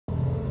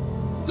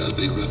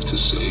Nothing left to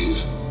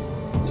save.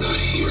 Not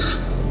here.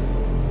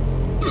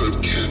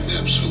 Lord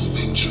Catnap's home,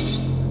 Angel.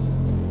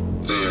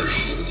 Their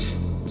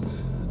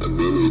home. A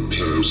myriad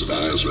pairs of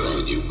eyes are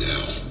on you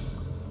now.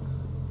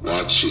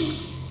 Watching,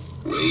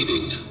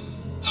 waiting,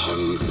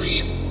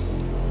 hungry.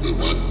 They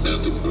want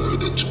nothing more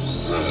than to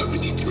crawl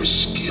beneath your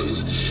skin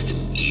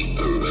and eat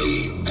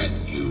away at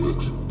you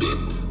bit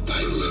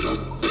by little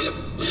bit.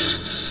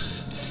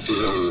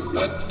 Fill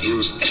what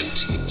feels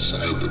empty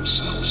inside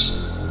themselves.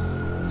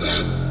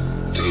 That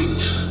thing,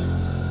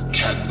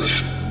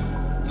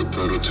 Catnap, the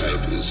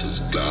prototype is his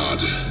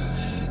god,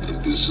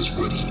 and this is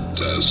what he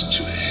does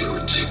to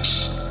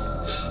heretics.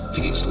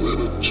 These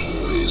little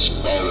toys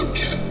follow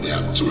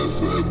Catnap to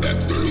avoid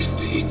that very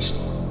fate,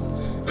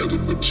 and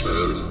in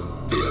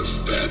return, they are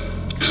fed.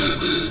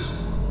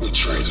 We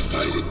try to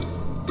fight it,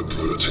 the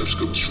prototype's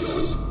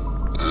control.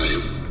 I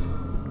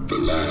am the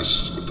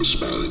last of the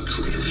smiling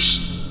critters.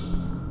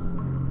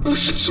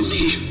 Listen to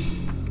me.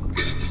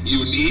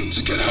 You need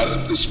to get out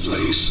of this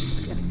place.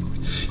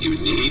 You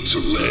need to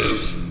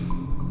live.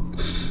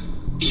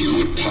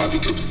 You and Poppy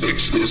can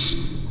fix this.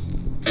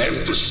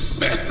 End this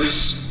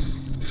madness.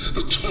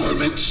 The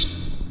torment.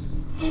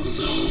 Oh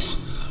no.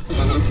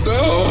 Oh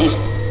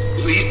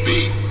no. Leave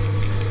me.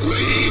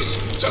 Please.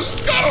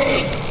 Just